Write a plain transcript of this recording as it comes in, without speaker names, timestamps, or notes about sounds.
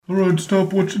Alright,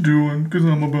 stop what you're doing, because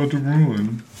I'm about to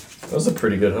ruin. That was a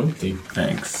pretty good Humpty.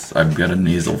 Thanks. I've got a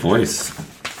nasal voice.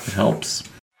 It helps.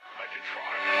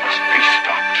 Megatron must be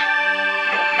stopped,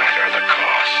 no matter the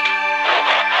cost.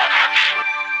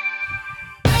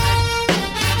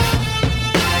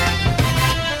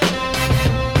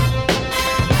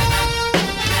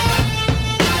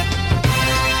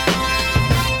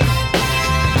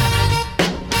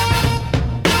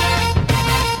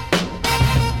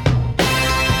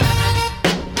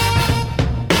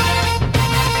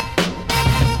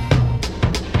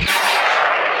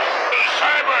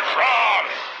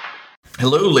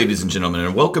 Hello, ladies and gentlemen,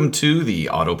 and welcome to the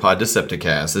Autopod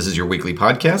Decepticast. This is your weekly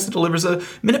podcast that delivers a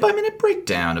minute-by-minute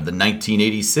breakdown of the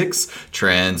 1986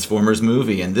 Transformers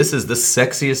movie, and this is the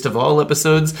sexiest of all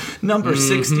episodes, number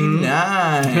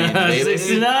 69, baby.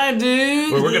 69,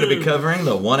 dude! Where we're going to be covering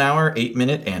the 1 hour, 8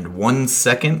 minute, and 1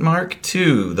 second mark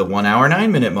to the 1 hour,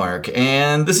 9 minute mark.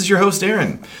 And this is your host,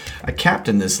 Aaron. I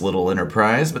captain this little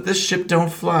enterprise, but this ship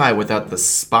don't fly without the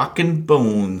Spock and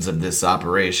bones of this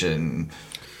operation.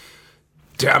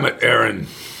 Damn it, Aaron.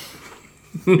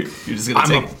 You're just gonna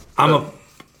take. I'm a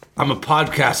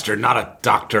podcaster, not a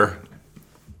doctor.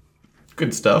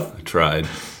 Good stuff. I tried.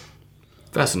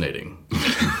 Fascinating.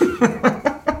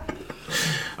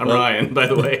 I'm Ryan, by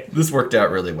the way. This worked out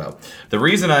really well. The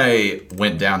reason I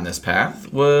went down this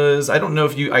path was, I don't know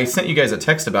if I sent you guys a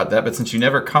text about that, but since you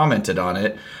never commented on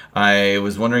it, I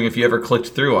was wondering if you ever clicked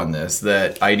through on this,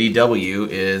 that IDW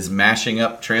is mashing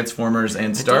up Transformers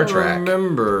and Star Trek. I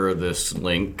remember this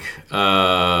link.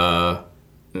 No,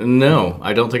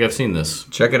 I don't think I've seen this.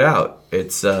 Check it out.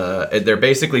 It's they're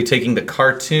basically taking the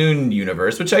cartoon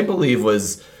universe, which I believe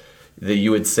was that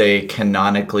you would say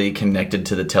canonically connected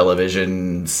to the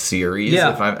television series.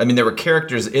 Yeah. I mean, there were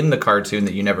characters in the cartoon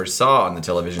that you never saw on the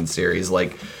television series,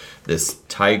 like this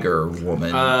tiger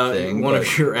woman thing. One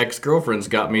of your ex-girlfriends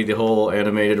got me the whole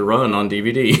animated run on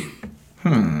DVD.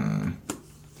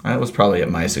 That was probably at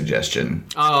my suggestion.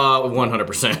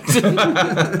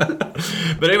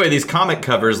 100%. But anyway, these comic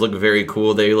covers look very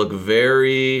cool. They look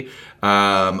very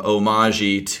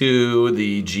homage-y to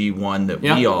the G1 that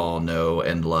we all know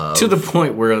and love. To the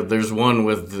point where there's one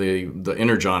with the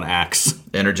Energon axe.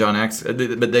 Energon axe.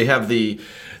 But they have the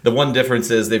one difference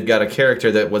is they've got a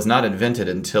character that was not invented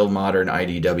until modern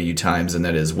IDW times, and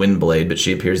that is Windblade, but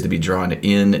she appears to be drawn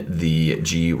in the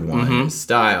G1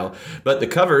 style. But the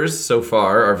covers so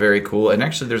far are very cool, and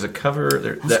actually there's a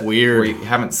cover that's weird. we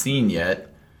haven't seen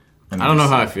yet. I don't know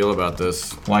how I feel about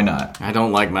this. Why not? I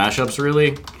don't like mashups,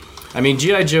 really. I mean,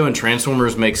 G.I. Joe and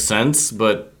Transformers make sense,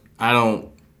 but I don't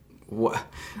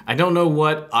know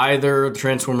what either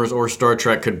Transformers or Star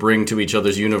Trek could bring to each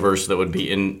other's universe that would be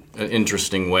in an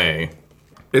interesting way.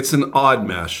 It's an odd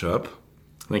mashup.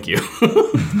 Thank you.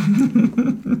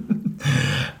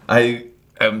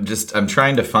 I'm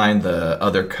trying to find the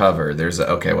other cover.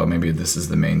 Maybe this is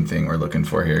the main thing we're looking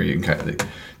for here. You can kind of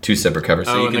two separate covers.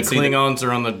 So you and can the see Klingons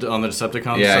are on the Decepticons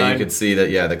side? Yeah, you can see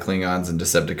that, the Klingons and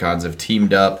Decepticons have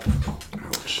teamed up.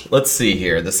 Let's see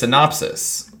here. The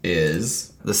synopsis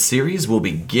is, the series will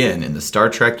begin in the Star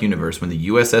Trek universe when the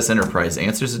USS Enterprise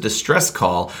answers a distress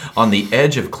call on the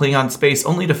edge of Klingon space,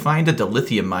 only to find a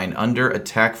dilithium mine under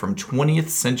attack from 20th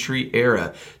century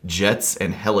era jets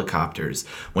and helicopters.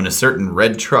 When a certain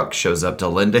red truck shows up to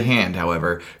lend a hand,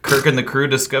 however, Kirk and the crew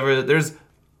discover that there's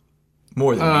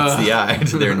more than meets the eye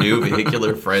to their new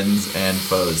vehicular friends and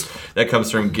foes. That comes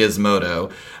from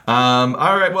Gizmodo.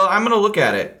 All right, well, I'm going to look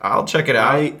at it. I'll check it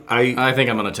out. I think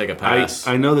I'm going to take a pass.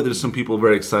 I know that there's some people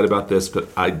very excited about this, but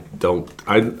I don't.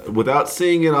 Without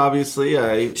seeing it, obviously,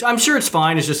 I'm sure it's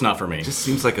fine. It's just not for me. It just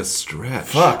seems like a stretch.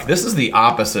 Fuck, this is the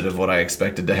opposite of what I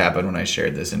expected to happen when I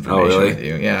shared this information with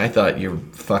you. Yeah, I thought your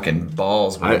fucking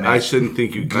balls were I shouldn't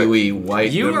think you... gooey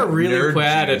white. You are really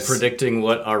bad juice. at predicting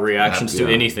what our reactions to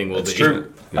anything will be.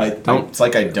 True. It's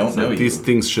like I don't know These you.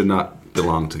 things should not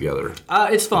belong together.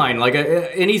 It's fine. Like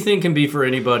anything can be for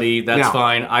anybody. That's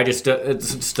fine.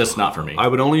 It's just not for me. I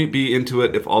would only be into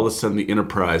it if all of a sudden the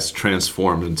Enterprise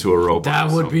transformed into a robot. That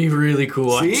would be really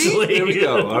cool. See? Actually, There we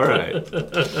go. All right.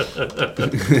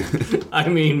 I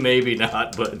mean, maybe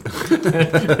not, but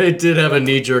it did have a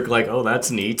knee jerk. Like, oh,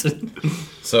 that's neat.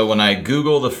 So when I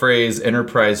Google the phrase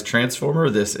Enterprise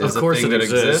Transformer, this is Of course a thing it that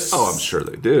exists. Oh, I'm sure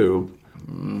they do.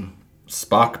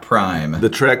 Spock Prime. The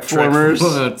Trekformers,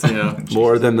 Yeah.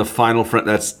 more than the Final Front.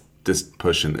 That's just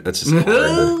pushing it. That's just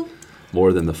hard.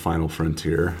 More than the Final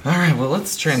Frontier. All right, well,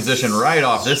 let's transition right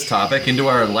off this topic into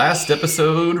our last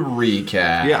episode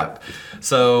recap. Yeah.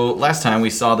 So last time we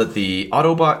saw that the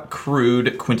Autobot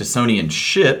crewed Quintessonian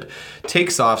ship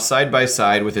takes off side by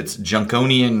side with its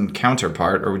Junkonian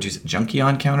counterpart, or would you say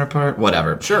Junkion counterpart?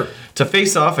 Whatever. Sure. To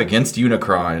face off against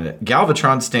Unicron.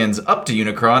 Galvatron stands up to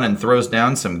Unicron and throws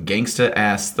down some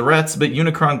gangsta-ass threats, but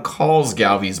Unicron calls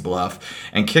Galvy's bluff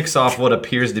and kicks off what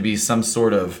appears to be some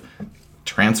sort of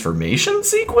transformation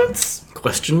sequence?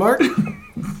 Question mark?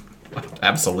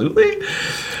 Absolutely.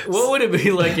 What would it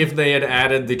be like if they had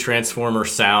added the Transformer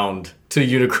sound to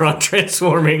Unicron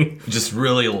transforming? Just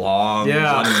really long,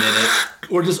 Yeah. 1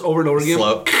 minute, Or just over and over again.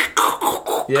 slow,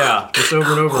 Yeah, just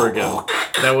over and over again.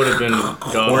 That would have been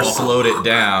god or awful. slowed it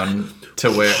down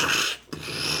to where...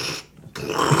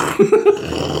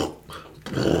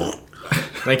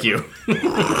 Thank you.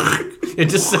 It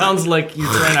just sounds like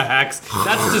you're trying to hack.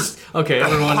 That's just okay.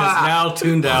 Everyone is now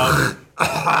tuned out.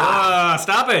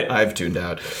 Stop it! I've tuned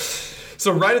out.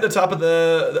 So right at the top of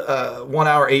the 1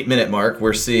 hour, 8 minute mark,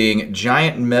 we're seeing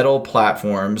giant metal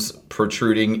platforms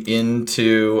protruding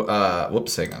into...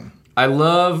 hang on. I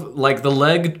love like the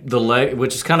leg,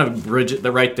 which is kind of rigid,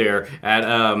 right there at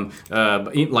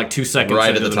like 2 seconds Right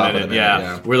into at the top of the minute,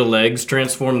 yeah. where the legs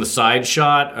transform. The side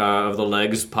shot of the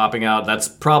legs popping out. That's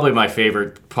probably my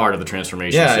favorite part of the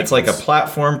transformation. Yeah, sequence. it's like a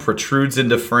platform protrudes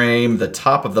into frame. The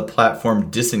top of the platform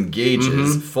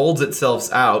disengages, folds itself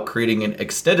out, creating an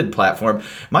extended platform.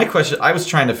 My question, I was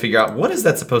trying to figure out, what is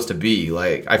that supposed to be?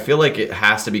 Like, I feel like it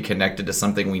has to be connected to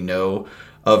something we know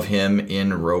of him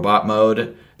in robot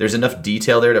mode. There's enough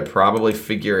detail there to probably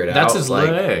figure it out. That's his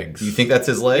like, legs. You think that's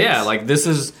his legs? Yeah, like this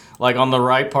is like on the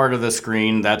right part of the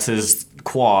screen. That's his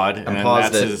quad, and then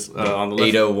paused that's at his on the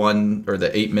left. 8:01 or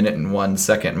the 8 minute and 1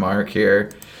 second mark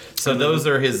here. So those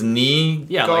are his knee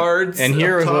guards. and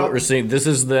here up is what top. we're seeing. This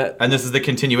is the And this is the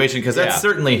continuation because that's Yeah.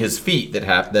 certainly his feet that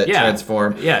Yeah.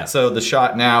 transform. Yeah. So the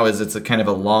shot now is it's a kind of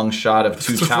a long shot of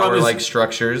two From tower-like his-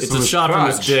 structures. it's a shot from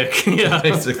his dick. Yeah.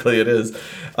 Basically, it is.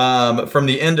 From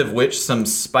the end of which some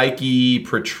spiky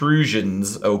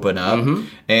protrusions open up,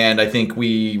 and I think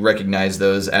we recognize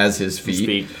those as his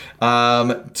feet.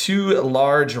 Two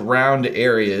large round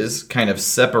areas kind of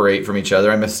separate from each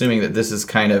other. I'm assuming that this is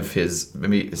kind of his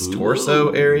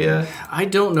torso area. I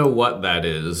don't know what that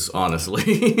is,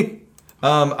 honestly.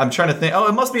 I'm trying to think. Oh,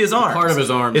 it must be his arms. Part of his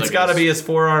arms, It's I got to guess. be his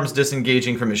forearms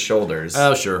disengaging from his shoulders.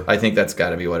 Oh, sure. I think that's got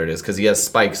to be what it is because he has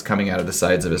spikes coming out of the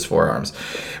sides of his forearms.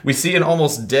 We see an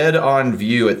almost dead-on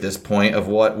view at this point of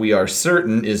what we are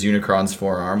certain is Unicron's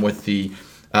forearm, with the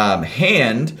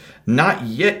hand not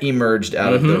yet emerged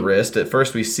out of the wrist. At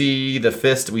first, we see the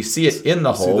fist. We see it in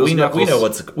the hole. those We know knuckles?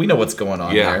 what's going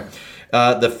on Yeah.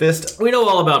 there. The fist. We know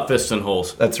all about fists and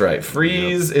holes. That's right.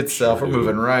 Frees itself. We're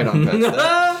moving right on past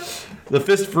that. The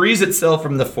fist frees itself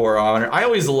from the forearm. I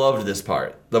always loved this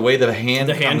part. The way the hand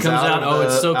comes out. Oh,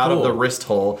 it's so out of cool. the wrist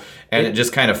hole, and it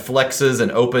just kind of flexes and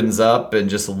opens up and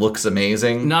just looks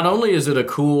amazing. Not only is it a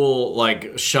cool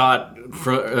like shot,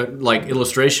 like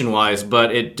illustration wise,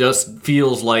 but it just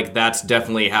feels like that's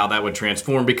definitely how that would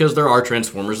transform because there are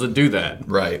transformers that do that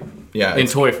Right. Yeah. in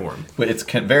toy form. It's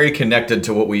very connected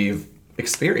to what we've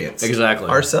experienced Exactly.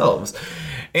 ourselves.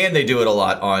 And they do it a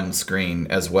lot on screen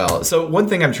as well. So one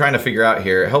thing I'm trying to figure out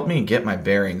here, help me get my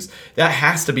bearings. That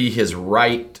has to be his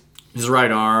right, His right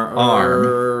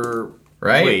arm.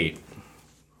 right? Wait.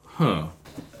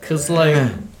 Because like.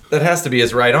 That has to be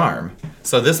his right arm.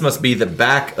 So this must be the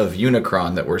back of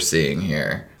Unicron that we're seeing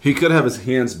here. He could have his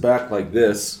hands back like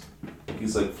this.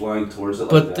 He's like flying towards it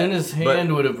like But that. then his But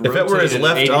hand would have if it were his rotated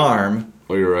left 80 arm,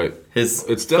 Oh, you're right. his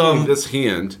It's definitely thumb. this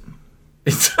hand,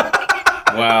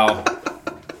 Wow.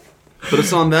 but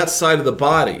it's on that side of the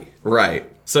body. Right.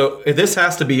 So this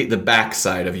has to be the back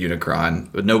side of Unicron,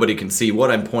 but nobody can see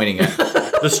what I'm pointing at.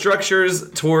 The structures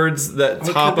towards the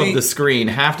top could of be- the screen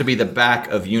have to be the back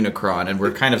of Unicron, and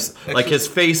we're kind of like his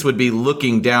face would be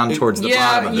looking down towards the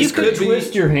bottom of the you screen. could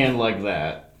twist your hand like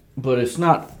that, but it's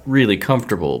not really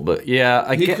comfortable. But yeah,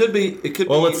 I He get. could be. It could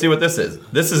Well, be. let's see what this is.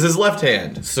 This is his left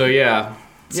hand. So yeah.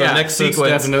 So next it's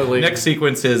sequence, definitely next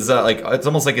sequence is like it's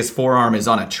almost like his forearm is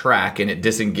on a track and it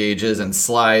disengages and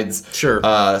slides, Sure.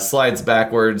 slides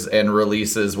backwards and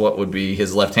releases what would be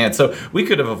his left hand. So we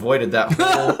could have avoided that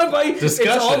whole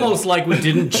discussion. It's almost like we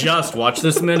didn't just watch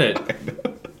this minute.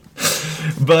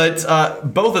 But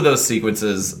both of those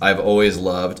sequences I've always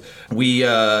loved. We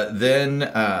then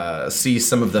see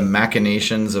some of the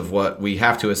machinations of what we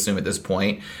have to assume at this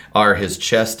point are his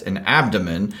chest and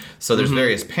abdomen. So there's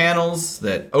various panels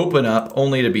that open up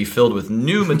only to be filled with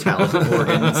new metallic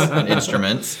organs and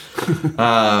instruments.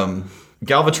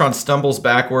 Galvatron stumbles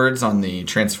backwards on the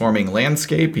transforming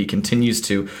landscape. He continues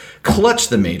to clutch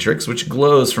the Matrix, which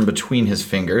glows from between his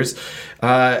fingers.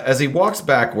 As he walks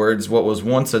backwards, what was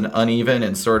once an uneven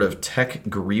and sort of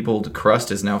tech-greebled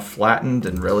crust is now flattened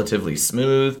and relatively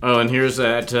smooth. Oh, and here's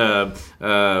that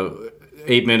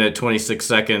 8-minute,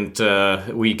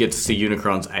 26-second, we get to see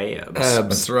Unicron's abs.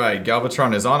 That's right.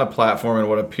 Galvatron is on a platform in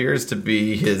what appears to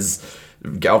be his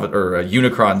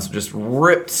Unicron's just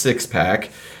ripped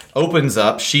six-pack. Opens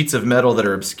up, sheets of metal that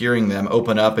are obscuring them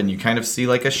open up, and you kind of see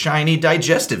like a shiny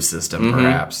digestive system,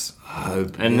 perhaps.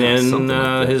 And then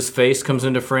his face comes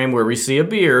into frame where we see a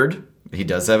beard. He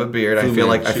does have a beard. I feel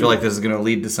like this is going to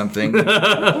lead to something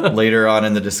later on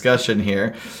in the discussion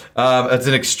here. It's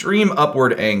an extreme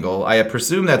upward angle. I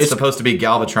presume that's supposed to be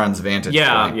Galvatron's vantage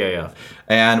point. Yeah.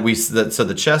 And so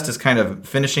the chest is kind of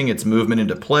finishing its movement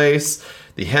into place.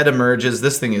 The head emerges.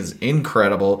 This thing is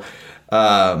incredible.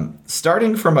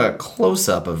 Starting from a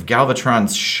close-up of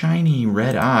Galvatron's shiny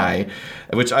red eye,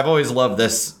 which I've always loved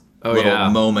this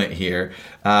moment here.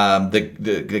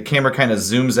 The camera kind of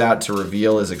zooms out to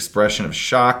reveal his expression of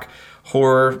shock,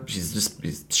 horror. He's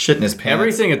shitting his pants.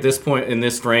 Everything at this point in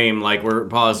this frame, like we're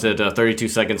paused at 32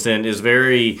 seconds in, is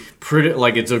very pretty.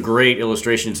 Like it's a great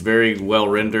illustration. It's very well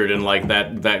rendered, and like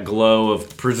that glow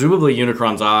of presumably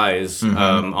Unicron's eyes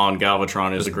on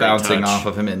Galvatron is a great bouncing touch. off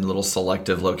of him in little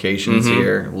selective locations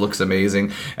here. Looks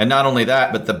amazing. And not only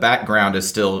that, but the background is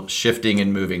still shifting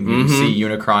and moving. You see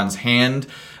Unicron's hand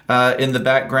in the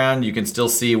background. You can still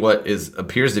see what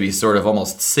appears to be sort of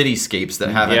almost cityscapes that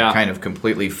haven't kind of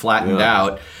completely flattened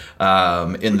out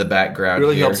in the background. It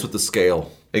really here. helps with the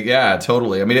scale. Yeah,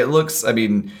 totally. I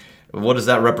mean, what does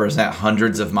that represent?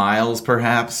 Hundreds of miles,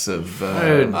 perhaps? Of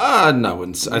No, I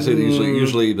wouldn't. I say that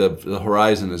usually the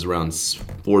horizon is around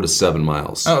 4 to 7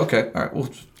 miles. Oh, okay. All right. Well,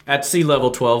 At sea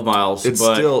level, 12 miles. That's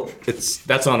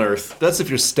on Earth. That's if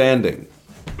you're standing.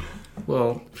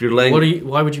 Well, If you're laying,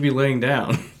 why would you be laying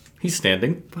down? He's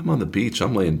standing. if I'm on the beach,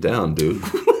 I'm laying down, dude.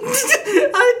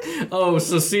 Oh,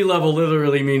 so sea level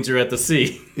literally means you're at the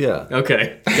sea. Yeah.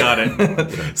 Okay, got it.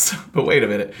 but wait a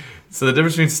minute. So the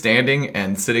difference between standing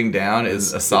and sitting down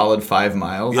is a solid 5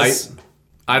 miles? Yes.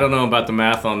 I don't know about the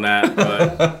math on that,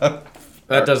 but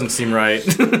that doesn't seem right.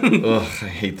 Ugh, I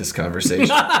hate this conversation.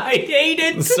 I hate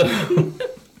it.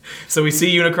 So we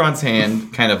see Unicron's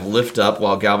hand kind of lift up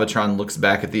while Galvatron looks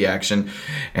back at the action.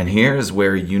 And here is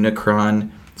where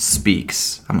Unicron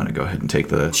speaks. I'm going to go ahead and take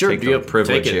the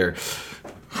privilege here.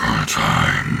 For a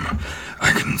time,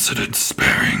 I considered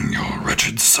sparing your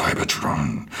wretched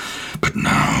Cybertron, but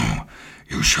now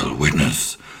you shall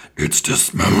witness its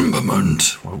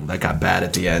dismemberment. Whoa, that got bad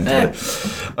at the end.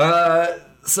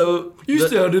 So You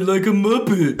sounded like a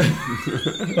Muppet.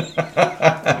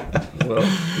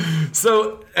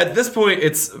 So at this point,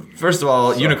 it's first of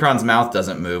all, Unicron's mouth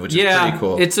doesn't move, which is pretty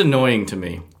cool. It's annoying to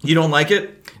me. You don't like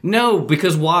it? No,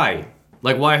 because why?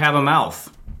 Like, why have a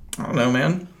mouth? I don't know,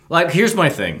 man. Like, here's my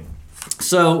thing.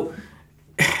 So,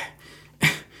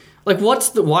 like,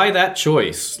 why that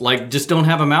choice? Like, just don't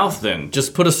have a mouth then.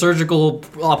 Just put a surgical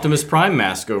Optimus Prime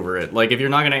mask over it. Like, if you're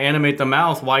not going to animate the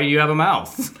mouth, why do you have a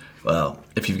mouth? Well,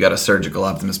 if you've got a surgical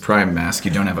Optimus Prime mask, you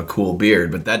don't have a cool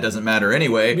beard, but that doesn't matter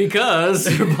anyway. Because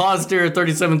you're paused here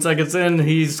 37 seconds in,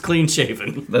 he's clean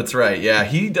shaven. That's right, yeah.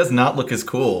 He does not look as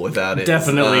cool without it.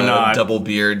 Definitely not. Double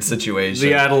beard situation.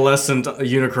 The adolescent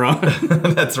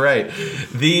Unicron. That's right.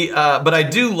 But I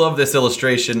do love this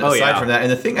illustration aside from that.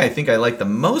 And the thing I think I like the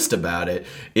most about it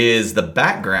is the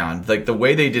background. Like the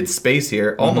way they did space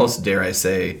here, almost, dare I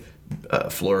say,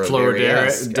 Dare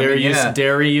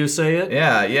you say it?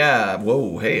 Yeah.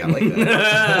 Whoa, hey, I like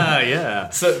that. Yeah.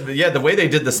 So, the way they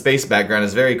did the space background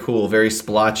is very cool, very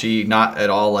splotchy, not at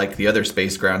all like the other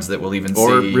space grounds that we'll even see.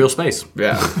 Or real space.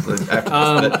 Yeah.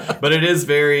 After this. But it is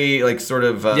very, like, sort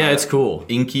of... it's cool.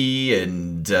 Inky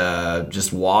and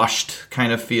just washed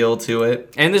kind of feel to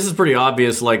it. And this is pretty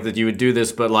obvious, like, that you would do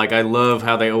this, but, like, I love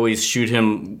how they always shoot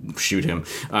him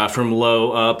from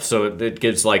low up, so it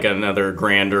gives, like, another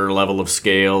grander level of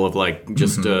scale of, like,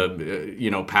 just,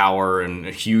 power and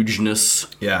hugeness.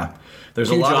 Yeah. There is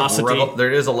a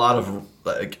lot of,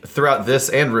 like, throughout this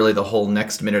and really the whole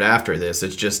next minute after this,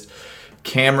 it's just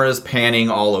cameras panning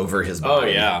all over his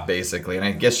body, basically. And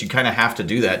I guess you kind of have to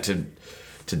do that to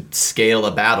scale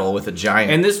a battle with a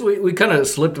giant. And this we kind of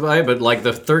slipped by, but like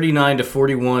the 39 to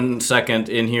 41 second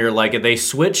in here, like they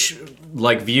switch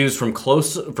like views from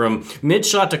mid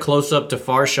shot to close up to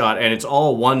far shot, and it's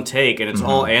all one take, and it's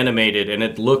all animated, and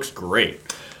it looks great.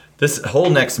 This whole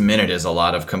next minute is a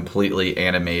lot of completely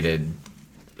animated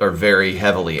are very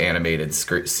heavily animated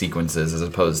sequences as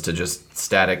opposed to just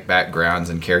static backgrounds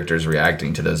and characters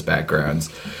reacting to those backgrounds.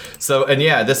 So, and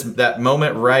yeah, that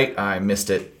moment I missed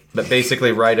it, but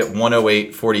basically right at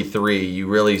 108:43, you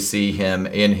really see him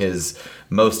in his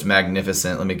most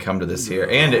magnificent. Let me come to this here,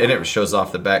 and it shows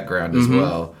off the background as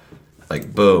well.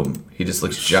 Like boom, he just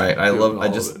looks giant.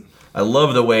 I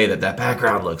love the way that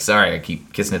background looks. Sorry, I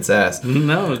keep kissing its ass.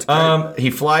 No, it's great. He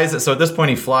flies. So at this point,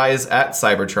 he flies at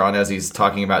Cybertron as he's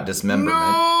talking about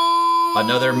dismemberment.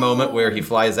 Another moment where he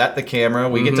flies at the camera.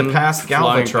 We get to pass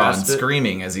Galvatron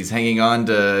screaming as he's hanging on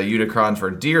to Unicron for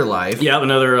dear life. Yeah,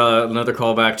 another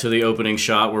callback to the opening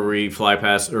shot where we fly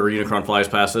past, or Unicron flies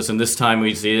past us, and this time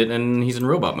we see it, and he's in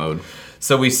robot mode.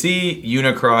 So we see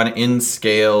Unicron in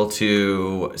scale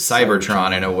to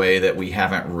Cybertron in a way that we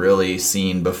haven't really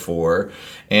seen before.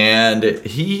 And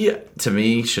he, to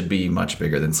me, should be much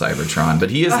bigger than Cybertron,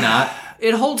 but he is not.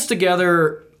 It holds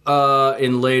together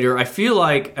in later. I feel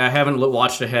like I haven't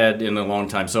watched ahead in a long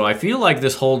time, so I feel like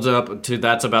this holds up to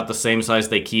that's about the same size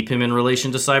they keep him in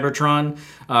relation to Cybertron.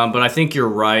 But I think you're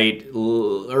right.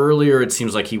 Earlier, it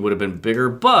seems like he would have been bigger.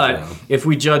 But if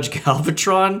we judge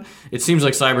Galvatron, it seems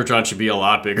like Cybertron should be a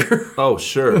lot bigger. Oh,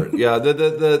 sure. Yeah,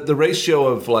 the ratio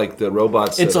of like the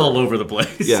robots. It's all over the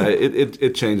place. Yeah,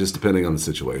 it changes depending on the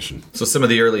situation. So some of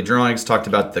the early drawings talked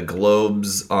about the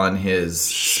globes on his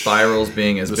spirals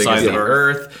being as big as the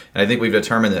Earth. And I think we've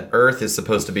determined that Earth is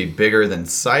supposed to be bigger than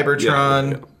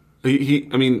Cybertron.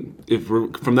 Yeah. I mean, if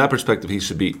we're, from that perspective, he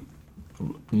should be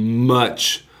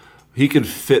much. He could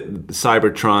fit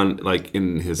Cybertron like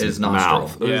in his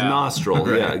mouth, nostril. His nostril.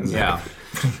 Right. Yeah, exactly.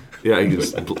 Yeah, he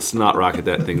just snot rocket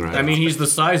that thing right. I mean, he's the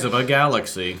size of a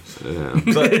galaxy. Yeah.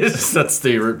 That's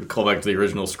the callback to the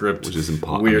original script, which is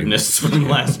impossible. Weirdness from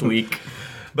last week.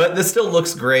 But this still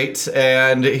looks great,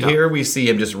 and here we see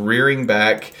him just rearing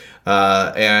back.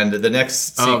 And the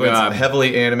next sequence,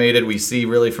 heavily animated, we see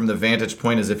really from the vantage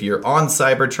point as if you're on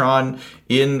Cybertron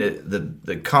in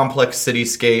the complex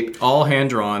cityscape. All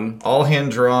hand drawn,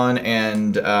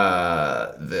 and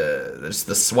the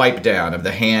swipe down of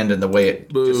the hand and the way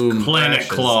it just Planet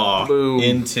Claw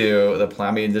into the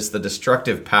planet. I mean, just the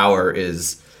destructive power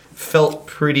is felt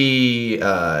pretty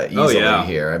easily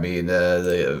here. I mean,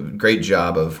 the great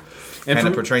job of kind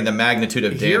of portraying the magnitude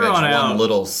of damage one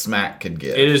little smack could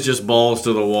get. It is just balls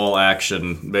to the wall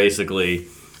action, basically.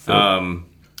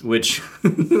 Which,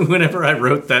 whenever I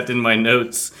wrote that in my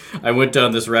notes, I went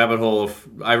down this rabbit hole of.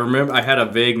 I remember I had a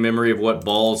vague memory of what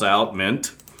balls out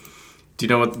meant. Do you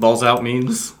know what balls out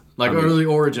means? Like, the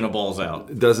origin of balls out.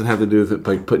 It doesn't have to do with it,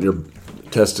 like putting your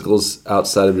testicles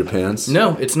outside of your pants?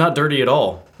 No, it's not dirty at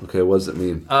all. Okay, what does it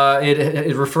mean?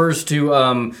 It refers to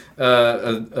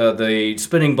the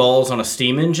spinning balls on a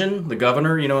steam engine. The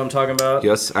governor, you know what I'm talking about?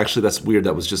 Yes, actually, that's weird.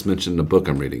 That was just mentioned in a book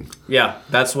I'm reading. Yeah,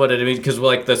 that's what it means. Because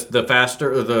like the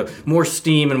faster, or the more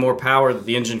steam and more power that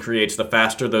the engine creates, the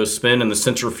faster those spin, and the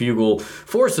centrifugal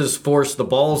forces force the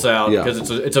balls out because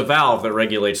it's a valve that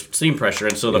regulates steam pressure,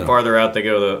 and so the farther out they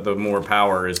go, the more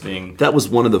power is being. That was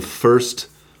one of the first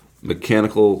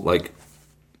mechanical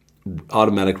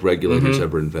automatic regulators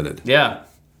ever invented. Yeah.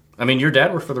 I mean, your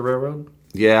dad worked for the railroad?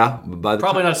 Yeah. By the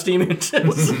Probably not steam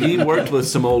engines. He worked with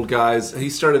some old guys. He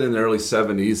started in the early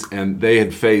 70s, and they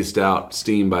had phased out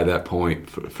steam by that point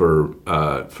for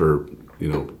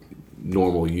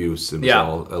normal use. It was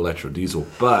all electro diesel.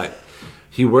 But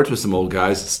he worked with some old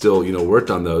guys that still, worked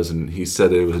on those, and he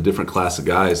said that it was a different class of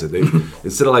guys. That they,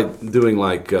 instead of doing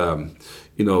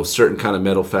certain kind of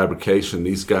metal fabrication,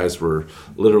 these guys were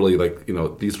literally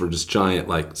these were just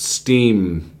giant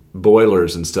steam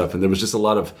boilers and stuff, and there was just a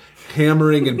lot of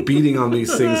hammering and beating on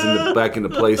these things back into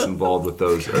place involved with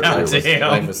those.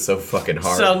 Life is so fucking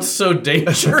hard. Sounds so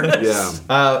dangerous.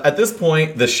 At this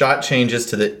point, the shot changes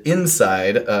to the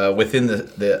inside, within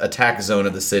the attack zone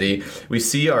of the city. We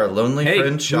see our lonely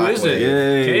friend Shockwave. Who is it?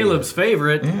 Yay. Caleb's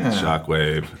favorite. Yeah.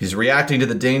 Shockwave. He's reacting to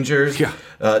the dangers. Yeah.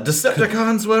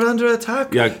 Decepticons were under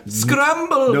attack. Yeah.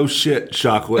 Scramble! No shit,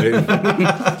 Shockwave.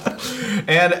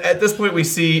 And at this point, we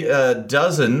see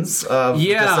dozens of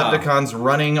Decepticons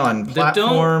running on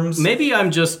platforms. Maybe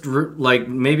I'm just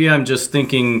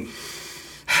thinking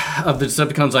of the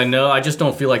Decepticons I know. I just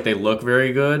don't feel like they look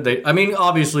very good.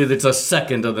 Obviously, it's a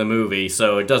second of the movie,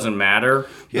 so it doesn't matter.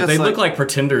 Yeah, but they look like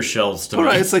pretender shells to me.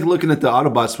 Right, it's like looking at the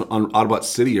Autobots on Autobot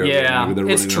City.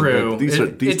 It's true.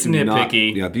 It's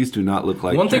nitpicky. These do not look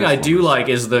like. One thing I do like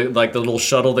is the little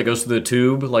shuttle that goes through the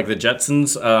tube, like the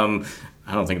Jetsons.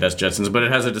 I don't think that's Jetsons, but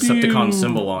it has a Decepticon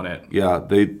symbol on it. Yeah,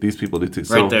 these people do too.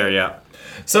 Right there, yeah.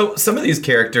 So some of these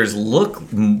characters look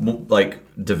like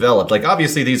developed. Like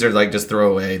obviously these are just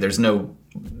throwaway. There's no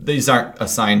these aren't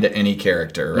assigned to any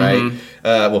character, right?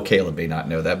 Well, Caleb may not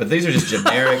know that, but these are just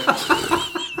generic.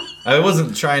 I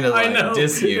wasn't trying to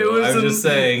diss you. I'm just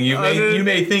saying you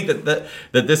may think that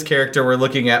this character we're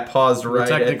looking at paused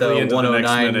right at the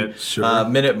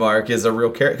 109 minute mark is a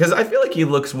real character, because I feel like he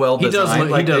looks well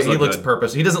designed. He looks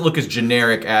purposeful. He doesn't look as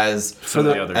generic as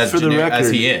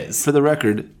as he is. For the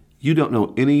record, you don't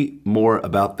know any more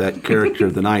about that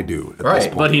character than I do at this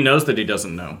point. But he knows that he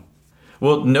doesn't know.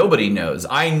 Well, nobody knows.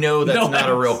 I know that's not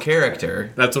a real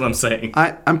character. That's what I'm saying.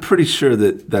 I'm pretty sure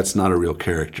that's not a real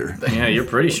character. Yeah, you're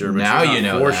pretty sure. But now you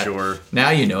know for that. Sure.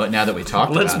 Now you know it. Now that we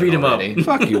talked about it. Let's beat him up.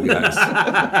 Fuck you guys.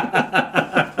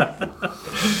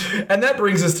 And that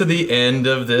brings us to the end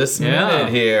of this minute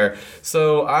here.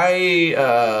 So I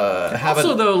have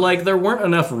also though, like, there weren't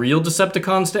enough real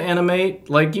Decepticons to animate.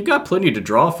 Like, you got plenty to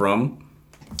draw from.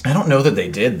 I don't know that they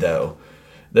did though.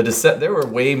 There were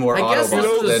way more Autobots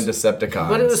than Decepticons.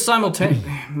 But it was simultaneous.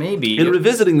 Maybe. In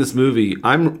revisiting this movie,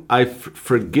 I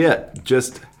forget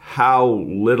just how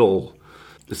little,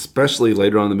 especially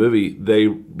later on in the movie, they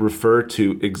refer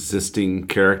to existing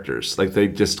characters. Like, they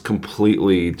just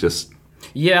completely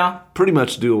pretty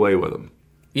much do away with them.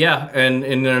 Yeah, and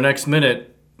in their next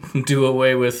minute, do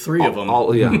away with 3 of them.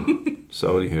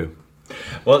 So, anywho.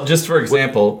 Well, just for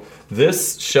example,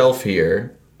 this shelf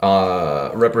here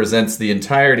represents the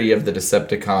entirety of the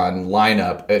Decepticon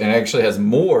lineup, and it actually has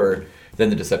more than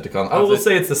the Decepticon. I will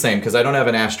say it's the same, because I don't have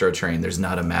an Astro Train. There's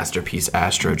not a Masterpiece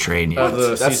Astro Train yet. The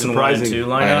That's season surprising. 1 and 2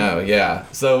 lineup? I know, yeah.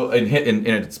 So in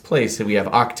its place, we have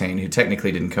Octane, who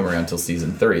technically didn't come around until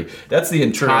season 3. That's the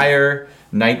entire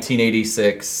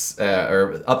 1986,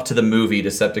 or up to the movie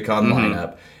Decepticon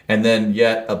lineup. And then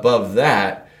yet above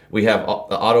that, we have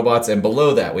the Autobots, and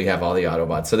below that we have all the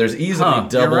Autobots. So there's easily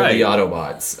double the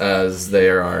Autobots as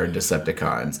there are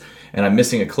Decepticons. And I'm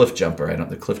missing a Cliff Jumper.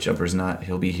 The Cliff Jumper's not.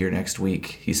 He'll be here next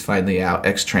week. He's finally out.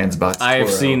 X-Transbots.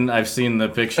 I've seen the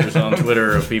pictures on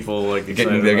Twitter of people like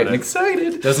excited. They're getting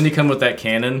excited. Doesn't he come with that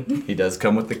cannon? He does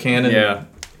come with the cannon. Yeah.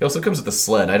 He also comes with the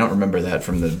sled. I don't remember that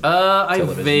from the I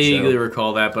television vaguely show.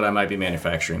 recall that, but I might be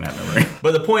manufacturing that memory.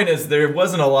 But the point is, there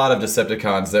wasn't a lot of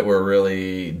Decepticons that were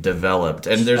really developed,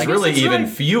 and there's really even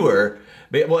fewer.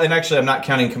 Well, and actually, I'm not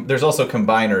counting. There's also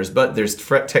combiners, but there's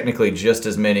technically just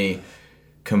as many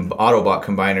Autobot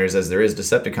combiners as there is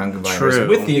Decepticon combiners, True.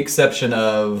 with the exception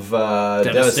of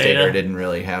Devastator. Devastator didn't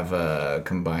really have a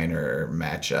combiner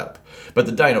matchup, but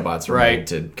the Dinobots were made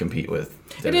to compete with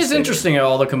Devastator. It is interesting how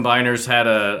all the combiners had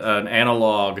an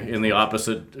analog in the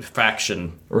opposite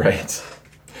faction. Right.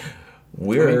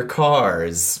 We're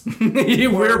cars.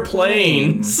 We're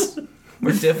planes.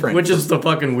 We're different. Which is the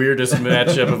fucking weirdest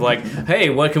matchup of like, hey,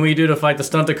 what can we do to fight the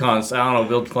Stunticons? I don't know,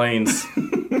 build planes.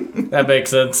 That makes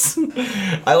sense.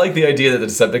 I like the idea that the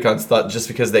Decepticons thought just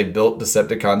because they built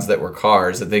Decepticons that were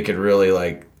cars that they could really,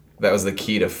 like, that was the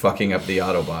key to fucking up the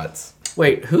Autobots.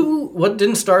 Wait, what was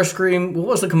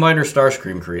the combiner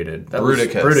Starscream created? That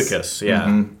Bruticus. Was Bruticus, yeah.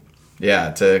 Mm-hmm.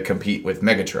 Yeah, to compete with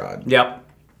Megatron. Yep.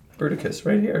 Bruticus,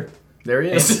 right here. There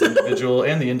he is. And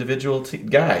the individual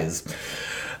guys.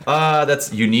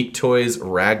 That's Unique Toys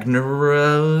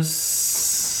Ragnaros.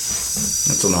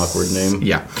 That's an awkward name.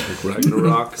 Yeah.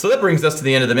 Ragnarok. So that brings us to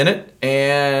the end of the minute,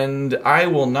 and I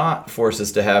will not force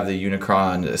us to have the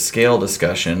Unicron scale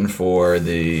discussion for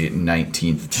the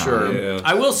 19th time. Sure. Yeah.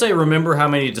 I will say, remember how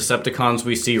many Decepticons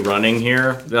we see running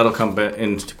here? That'll come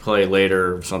into play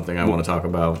later, something I want to talk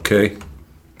about. Okay.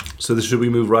 So should we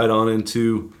move right on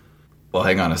into... Well,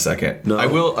 hang on a second. No. I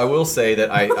will say that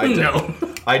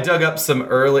I dug up some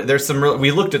early. There's some.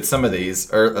 We looked at some of these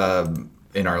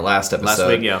in our last episode. Last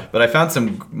week, yeah. But I found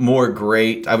some more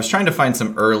great. I was trying to find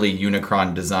some early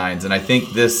Unicron designs, and I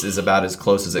think this is about as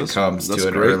close as it comes to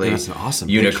an great. early That's an awesome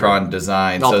Unicron picture.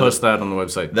 design. I'll post that on the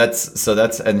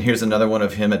website. And here's another one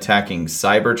of him attacking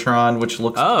Cybertron, which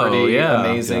looks pretty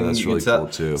amazing. Yeah, that's really cool,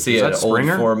 too. See Is an that old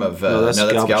Springer? form of No, that's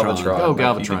Galvatron. Galvatron. Oh, You can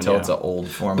Galvatron, tell yeah. it's an old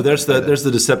form. But there's the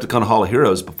Decepticon Hall of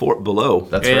Heroes below.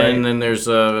 That's right. And then there's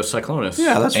Cyclonus.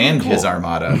 Yeah, that's really And cool. his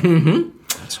armada.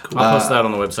 That's cool. I'll post that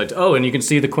on the website. Oh, and you can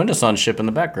see the Quintesson ship in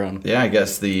the background. Yeah, I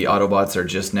guess the Autobots are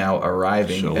just now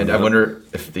arriving, Showing and I up. wonder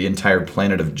if the entire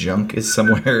planet of junk is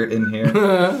somewhere in here.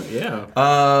 Yeah.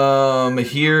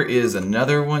 Here is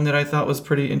another one that I thought was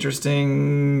pretty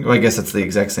interesting. Well, I guess it's the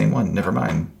exact same one. Never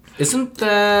mind. Isn't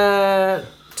that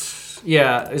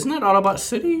Autobot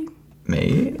City?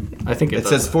 Maybe. I think It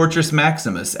says Fortress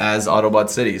Maximus as Autobot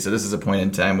City, so this is a point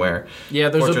in time where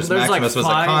Fortress Maximus was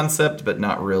a concept, but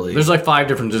not really. There's like 5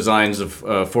 different designs of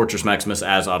Fortress Maximus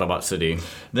as Autobot City.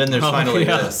 Then there's finally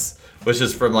yeah. this, which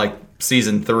is from like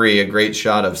season 3, a great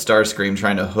shot of Starscream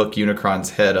trying to hook Unicron's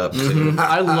head up to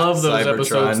I love those Cybertron.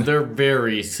 episodes. They're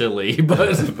very silly,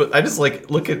 but But I just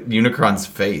look at Unicron's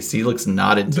face. He looks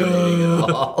not intimidating at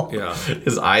all. Yeah.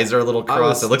 His eyes are a little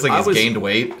crossed. It looks like he's gained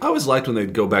weight. I always liked when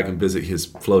they'd go back and visit his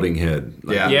floating head.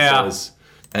 Yeah. Yeah.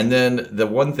 And then the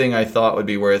one thing I thought would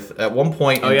be worth at one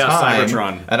point in time,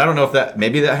 Cybertron. and I don't know if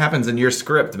maybe that happens in your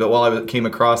script, but while I came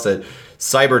across it,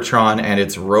 Cybertron and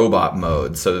its robot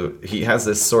mode. So he has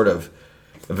this sort of,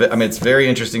 it's a very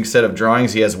interesting set of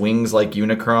drawings. He has wings like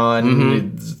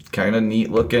Unicron. It's kind of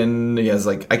neat looking. He has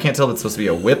I can't tell if it's supposed to be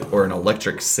a whip or an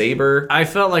electric saber. I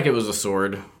felt like it was a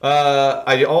sword.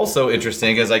 I also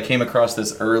interesting as I came across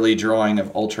this early drawing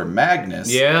of Ultra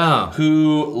Magnus. Yeah.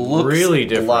 Who looks Really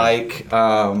different. like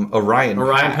Orion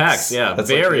Pax, yeah, That's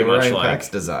very like much Orion like. Pax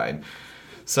design.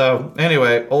 So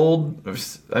anyway,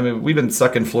 we've been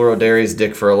sucking Fluorodary's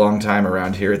dick for a long time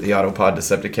around here at the Autopod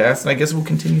Decepticast, and I guess we'll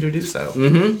continue to do so.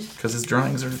 Because his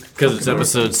drawings are... Because it's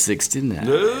episode 69.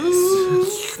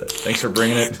 Thanks for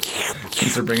bringing it.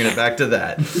 Thanks for bringing it back to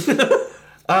that.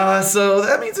 So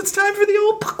that means it's time for the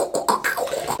old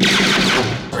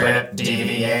Script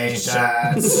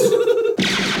deviations.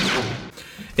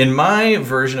 In my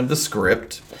version of the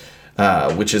script,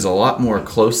 which is a lot more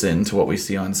close in to what we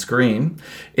see on screen,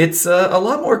 it's a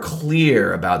lot more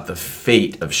clear about the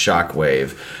fate of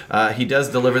Shockwave. He does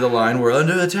deliver the line, "We're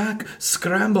under attack,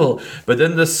 scramble," but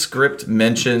then the script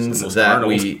mentions that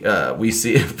we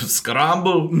see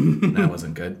scramble. That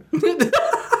wasn't good.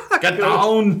 Get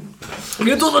down.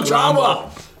 Get to the chopper!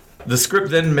 The script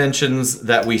then mentions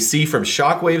that we see from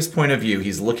Shockwave's point of view,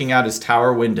 he's looking out his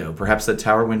tower window, perhaps the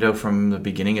tower window from the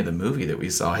beginning of the movie that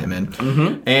we saw him in.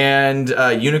 And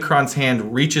Unicron's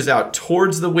hand reaches out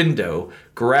towards the window,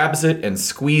 grabs it, and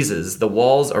squeezes. The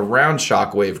walls around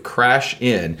Shockwave crash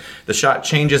in. The shot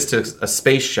changes to a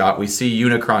space shot. We see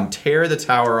Unicron tear the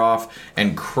tower off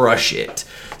and crush it.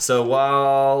 So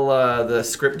while the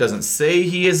script doesn't say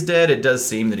he is dead, it does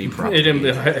seem that he probably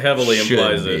It heavily should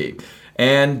implies be. it.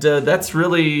 And that's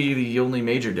really the only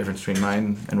major difference between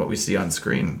mine and what we see on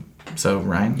screen. So,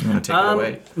 Ryan, you want to take it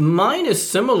away? Mine is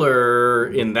similar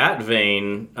in that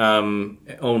vein,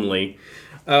 only.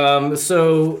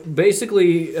 So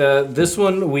basically, this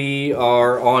one we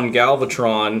are on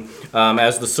Galvatron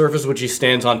as the surface which he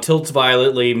stands on tilts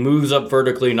violently, moves up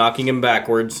vertically, knocking him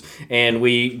backwards, and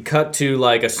we cut to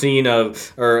a scene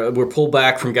we're pulled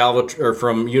back from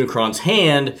from Unicron's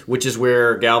hand, which is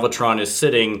where Galvatron is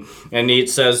sitting, and it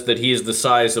says that he is the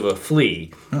size of a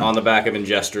flea on the back of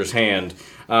Ingester's hand,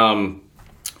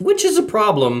 which is a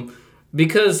problem.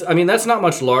 Because, that's not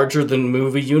much larger than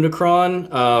movie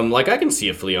Unicron. I can see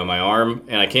a flea on my arm,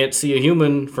 and I can't see a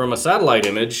human from a satellite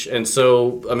image. And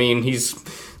so, he's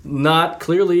not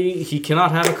clearly, he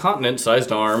cannot have a continent-sized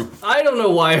arm. I don't know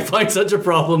why I find such a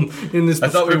problem in this. I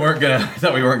thought we weren't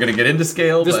gonna get into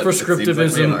scale. This but it seems like we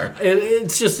prescriptivism. are.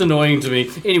 It's just annoying to me.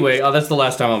 Anyway, that's the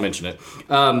last time I'll mention it.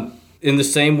 In the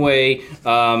same way,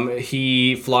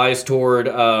 he flies toward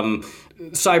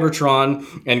Cybertron,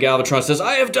 and Galvatron says,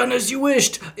 "I have done as you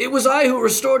wished. It was I who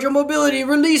restored your mobility.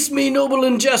 Release me, noble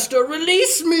Ingester.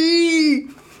 Release me!"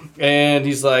 And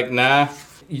he's like, "Nah."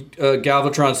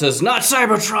 Galvatron says, "Not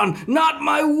Cybertron, not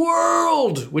my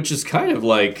world," which is kind of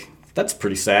that's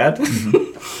pretty sad.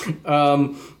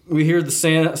 We hear the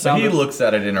sound. He looks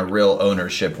at it in a real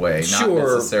ownership way, not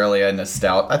Sure. necessarily a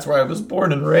nostalgia. That's where I was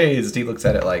born and raised. He looks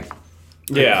at it like,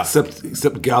 yeah. Except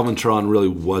Galvatron really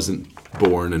wasn't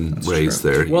born and raised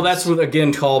there. Well, that's what,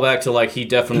 again, callback to he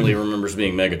definitely remembers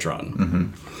being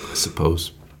Megatron. I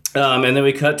suppose. And then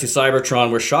we cut to Cybertron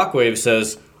where Shockwave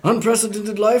says,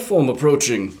 "Unprecedented life form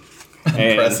approaching."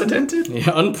 unprecedented?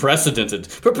 Yeah, unprecedented.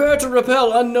 "Prepare to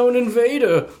repel unknown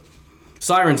invader."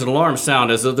 Sirens and alarms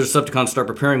sound as other Decepticons start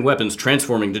preparing weapons,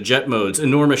 transforming to jet modes.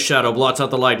 Enormous shadow blots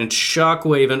out the light, and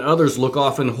Shockwave and others look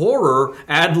off in horror,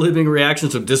 ad-libbing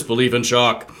reactions of disbelief and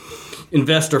shock.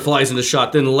 Investor flies into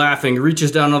shot, then laughing,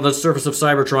 reaches down on the surface of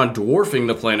Cybertron, dwarfing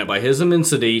the planet by his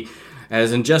immensity,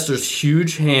 as Ingester's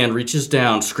huge hand reaches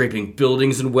down, scraping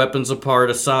buildings and weapons apart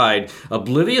aside,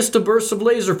 oblivious to bursts of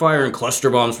laser fire and cluster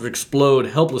bombs which explode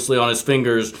helplessly on his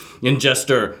fingers.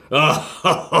 Ingester,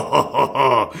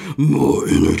 more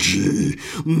energy,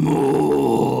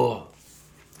 more.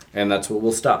 And that's what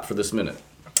we'll stop for this minute.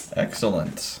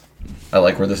 Excellent. I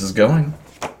like where this is going.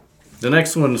 The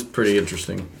next one's pretty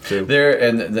interesting, too.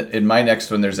 In my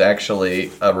next one, there's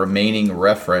actually a remaining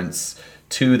reference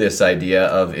to this idea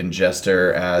of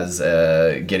Ingester as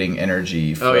getting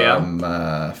energy from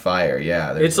fire.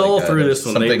 Yeah, it's all through this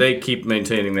one. something- They keep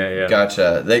maintaining that. Yeah.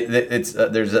 Gotcha.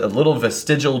 There's a little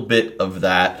vestigial bit of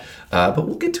that But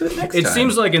we'll get to it next time. It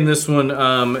seems like in this one,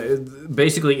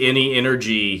 basically any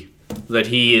energy that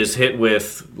he is hit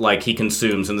with, like, he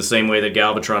consumes in the same way that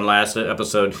Galvatron last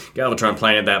episode, Galvatron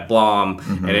planted that bomb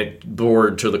and it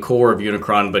bored to the core of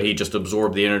Unicron, but he just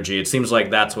absorbed the energy. It seems like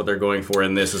that's what they're going for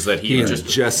in this, is that he just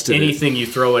ingested anything you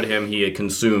throw at him, he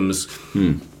consumes.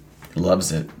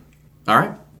 Loves it. All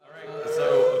right. So,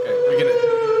 okay,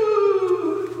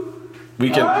 we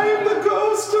can... I am the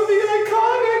ghost of the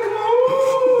iconic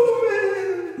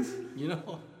moment. You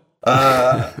know.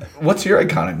 What's your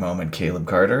iconic moment, Caleb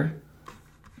Carter?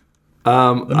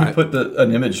 Let me put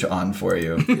an image on for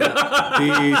you.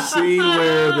 The scene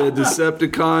where the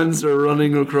Decepticons are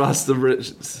running across the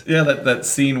bridges. Yeah, that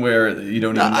scene where you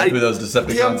don't even know who those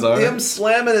Decepticons are. Him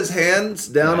slamming his hands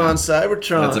down on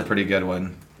Cybertron. That's a pretty good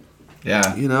one.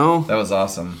 Yeah. You know? That was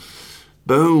awesome.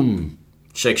 Boom.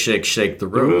 Shake, shake, shake the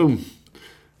room. Boom.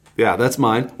 Yeah, that's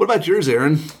mine. What about yours,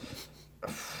 Aaron?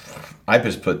 I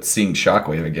just put seeing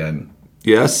Shockwave again.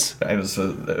 Yes. It was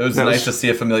nice to see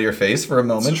a familiar face for a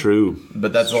moment. It's true.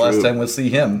 But that's the last time we'll see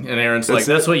him. And Aaron's like,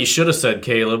 that's what you should have said,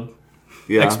 Caleb.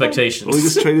 Yeah. Expectations. Well, we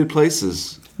just traded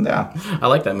places. Yeah. I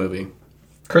like that movie.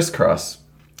 Crisscross.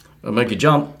 I'll make you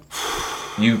jump.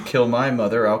 You kill my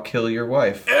mother, I'll kill your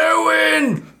wife.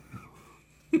 Erwin!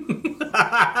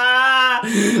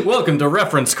 Welcome to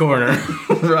Reference Corner.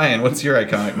 Ryan, what's your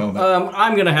iconic moment?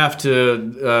 I'm gonna have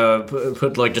to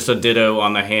put like just a ditto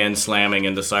on the hand slamming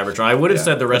into Cybertron. I would have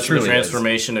said the rest of the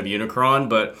transformation of Unicron,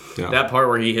 but that part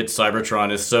where he hits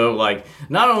Cybertron is so like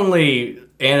not only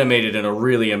animated in a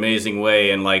really amazing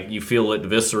way and like you feel it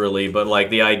viscerally, but like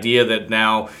the idea that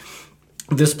now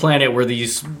this planet where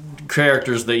these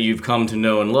characters that you've come to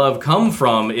know and love come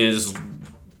from is,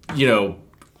 you know,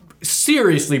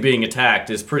 seriously being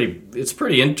attacked is pretty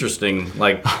interesting.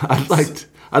 Like I'd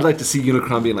like to see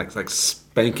Unicron being like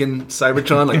spanking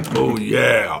Cybertron, like, oh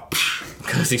yeah,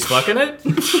 because he's fucking it.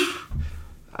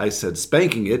 I said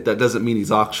spanking it. That doesn't mean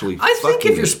he's actually. I think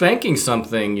fucking if you're it. spanking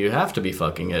something, you have to be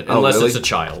fucking it, unless really? it's a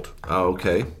child, Oh,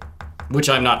 okay. which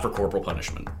I'm not for corporal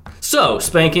punishment. So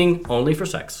spanking only for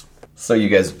sex. So you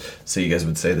guys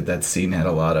would say that scene had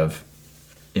a lot of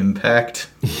impact?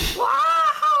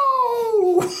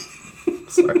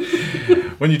 Sorry.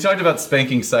 When you talked about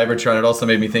spanking Cybertron, it also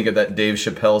made me think of that Dave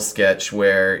Chappelle sketch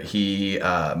where he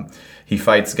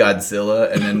fights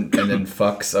Godzilla and then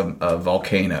fucks a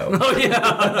volcano. Oh yeah,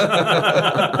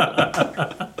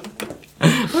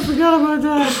 I forgot about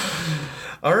that.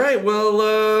 All right,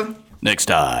 well, Next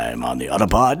time on the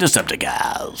Autopod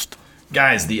Decepticast.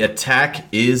 guys, the attack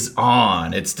is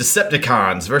on. It's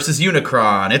Decepticons versus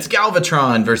Unicron. It's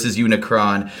Galvatron versus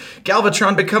Unicron.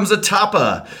 Galvatron becomes a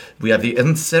Tappa. We have the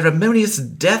unceremonious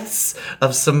deaths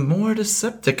of some more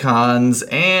Decepticons,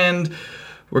 and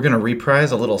we're going to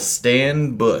reprise a little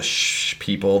Stan Bush,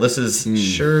 people. This is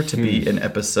sure to be an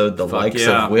episode the likes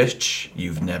yeah. of which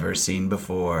you've never seen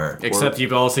before. Except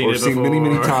you've all seen Or it before. seen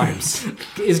many times.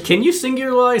 Can you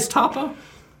singularize Tappa?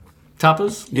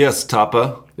 Tappas? Yes,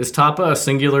 Tappa. Is Tappa a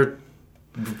singular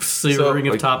ring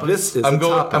of Like, Tappas? this is I'm a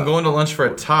going Tappa. to lunch for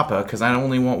a Tappa because I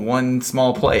only want one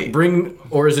small plate.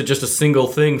 Or is it just a single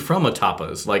thing from a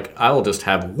Tappas? Like, I'll just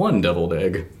have one deviled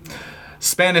egg.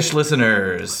 Spanish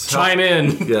listeners, Chime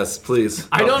in. Yes, please.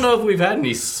 I don't know if we've had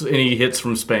any hits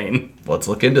from Spain. let's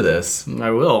look into this. I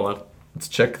will. Let's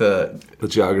check the The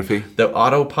geography.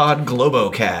 Autopod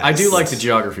Globocast. I do like the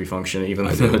geography function, even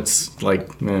though it's like,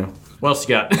 yeah. What else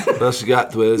you got? What else you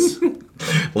got, Twiz?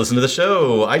 Listen to the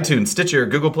show, iTunes, Stitcher,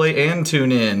 Google Play, and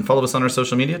TuneIn. Follow us on our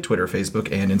social media, Twitter,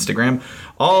 Facebook, and Instagram.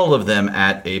 All of them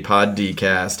at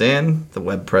APODcast, and the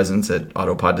web presence at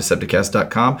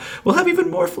autopoddecepticast.com. We'll have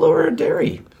even more Flora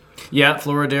Dairy. Yeah,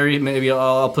 Floridary. Maybe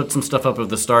I'll put some stuff up of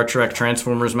the Star Trek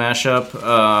Transformers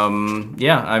mashup.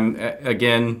 Yeah, I'm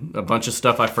again a bunch of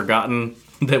stuff I've forgotten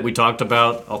that we talked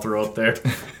about. I'll throw up there.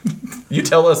 You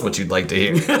tell us what you'd like to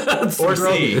hear or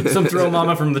see. Some Throw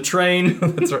Mama from the Train.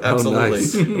 That's absolutely,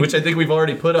 nice. Which I think we've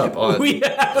already put up on We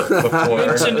have before.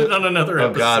 mentioned it on another Oh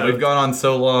episode. God, we've gone on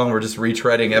so long. We're just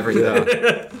retreading everything.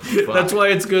 That's why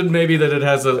it's good maybe that it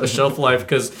has a shelf life,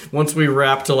 because once we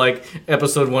wrap to like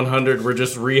episode 100, we're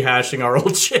just rehashing our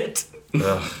old shit.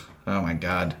 Ugh. Oh my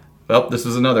God. Well, this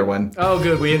was another one. Oh,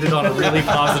 good. We ended on a really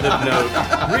positive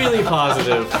note. Really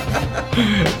positive.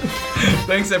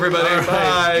 Thanks, everybody.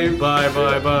 Bye.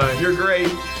 Bye. You're great.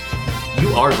 You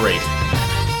are great.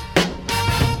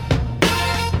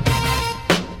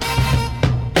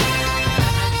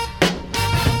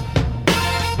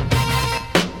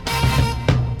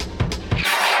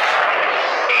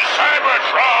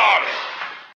 Cybertron!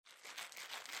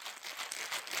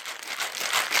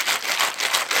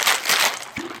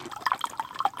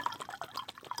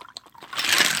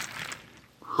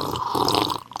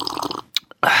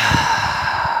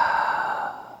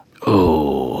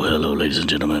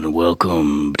 gentlemen.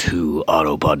 Welcome to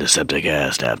Autopod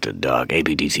Decepticast After Dark,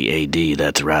 APDCAD,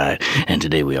 that's right. And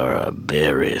today we are a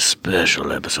very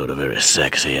special episode, a very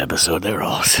sexy episode. They're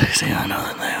all sexy, I know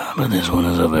that they are, but this one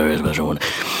is a very special one.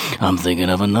 I'm thinking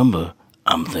of a number.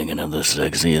 I'm thinking of the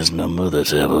sexiest number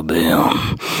that's ever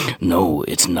been. No,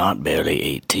 it's not barely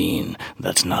 18.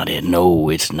 That's not it. No,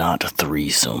 it's not a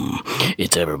threesome.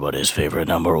 It's everybody's favorite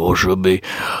number, or should be.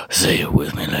 Say it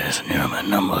with me, ladies and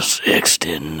gentlemen. Number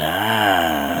 69.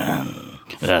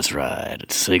 That's right,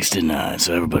 it's 69.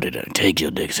 So everybody, take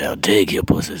your dicks out, take your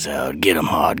pussies out, get them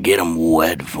hard, get them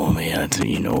wet for me.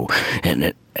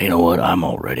 You know what? I'm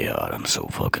already hot. I'm so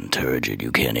fucking turgid,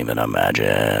 you can't even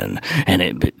imagine.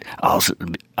 And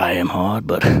I am hard,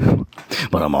 but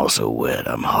I'm also wet.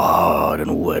 I'm hard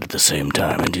and wet at the same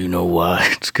time. And do you know why?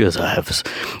 It's because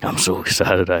I'm so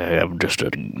excited. I have just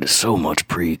so much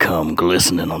pre-cum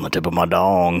glistening on the tip of my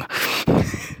dong.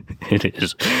 It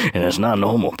is, and it's not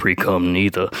normal pre-cum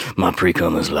neither. My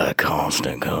pre-cum is like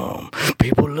constant cum.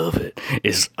 People love it.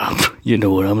 You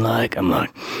know what I'm like? I'm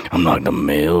like the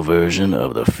male version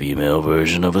of the female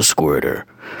version of a squirter.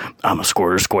 I'm a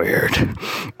squirter squared.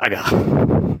 I got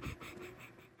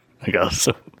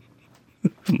so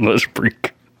much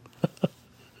pre-cum.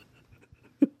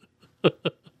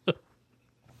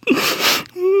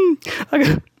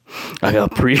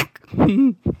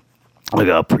 I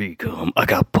got pre-cum. I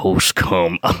got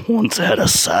post-cum. I once had a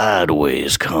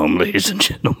sideways cum, ladies and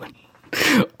gentlemen.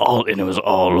 And it was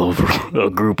all over a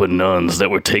group of nuns that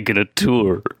were taking a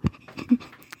tour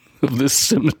of this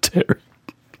cemetery.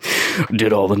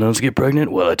 Did all the nuns get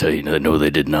pregnant? Well, I tell you, no, they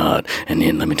did not. And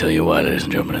then let me tell you why, ladies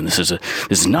and gentlemen. And this is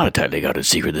not a tightly guarded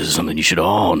secret. This is something you should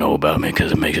all know about me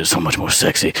because it makes it so much more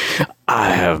sexy.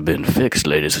 I have been fixed,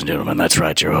 ladies and gentlemen. That's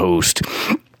right, your host.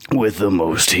 With the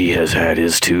most, he has had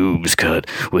his tubes cut,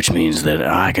 which means that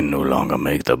I can no longer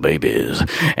make the babies.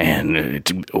 And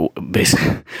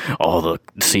basically, all the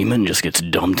semen just gets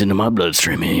dumped into my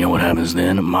bloodstream. And you know what happens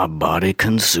then? My body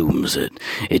consumes it.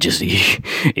 It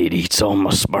eats all my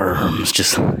sperms.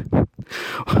 Just...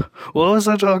 What was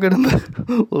I talking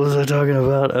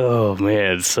about? Oh,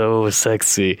 man, so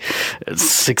sexy.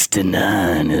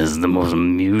 69 is the most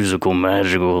musical,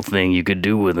 magical thing you could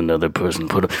do with another person.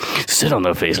 Sit on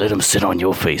their face. Let them sit on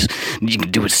your face. You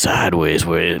can do it sideways,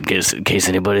 in case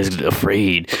anybody's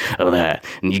afraid of that.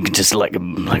 And you can just like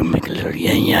make a little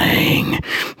yang.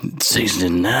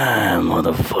 69,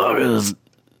 motherfuckers.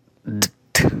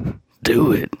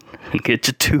 Do it. And get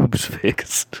your tubes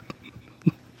fixed.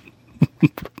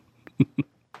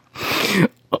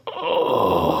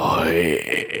 Oh,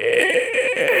 yeah.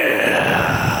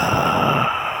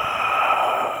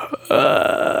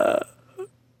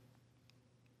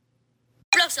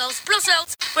 Blow cells,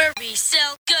 where we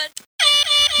sell good.